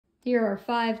Here are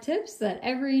 5 tips that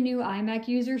every new iMac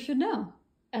user should know.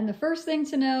 And the first thing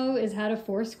to know is how to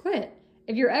force quit.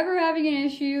 If you're ever having an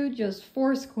issue, just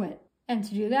force quit. And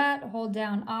to do that, hold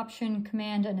down Option,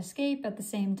 Command, and Escape at the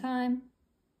same time.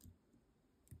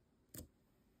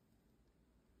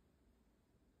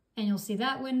 And you'll see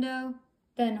that window.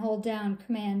 Then hold down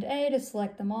Command A to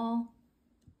select them all.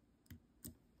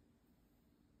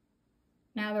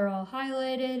 Now they're all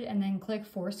highlighted, and then click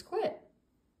Force Quit.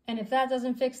 And if that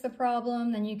doesn't fix the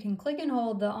problem, then you can click and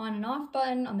hold the on and off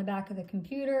button on the back of the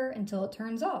computer until it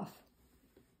turns off.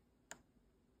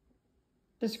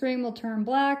 The screen will turn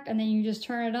black, and then you just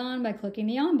turn it on by clicking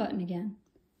the on button again.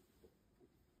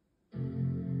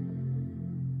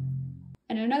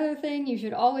 And another thing you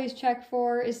should always check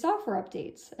for is software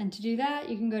updates. And to do that,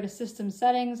 you can go to System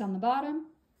Settings on the bottom.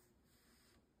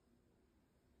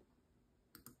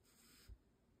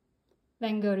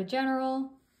 Then go to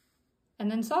General, and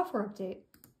then Software Update.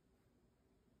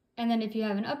 And then if you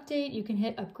have an update, you can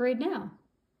hit Upgrade Now.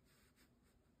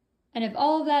 And if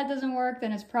all of that doesn't work,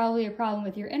 then it's probably a problem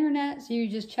with your internet, so you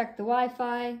just check the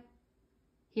Wi-Fi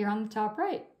here on the top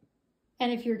right.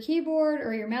 And if your keyboard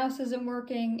or your mouse isn't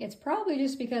working, it's probably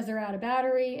just because they're out of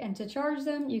battery, and to charge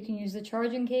them, you can use the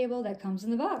charging cable that comes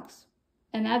in the box.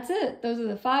 And that's it. Those are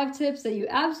the 5 tips that you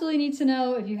absolutely need to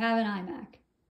know if you have an iMac.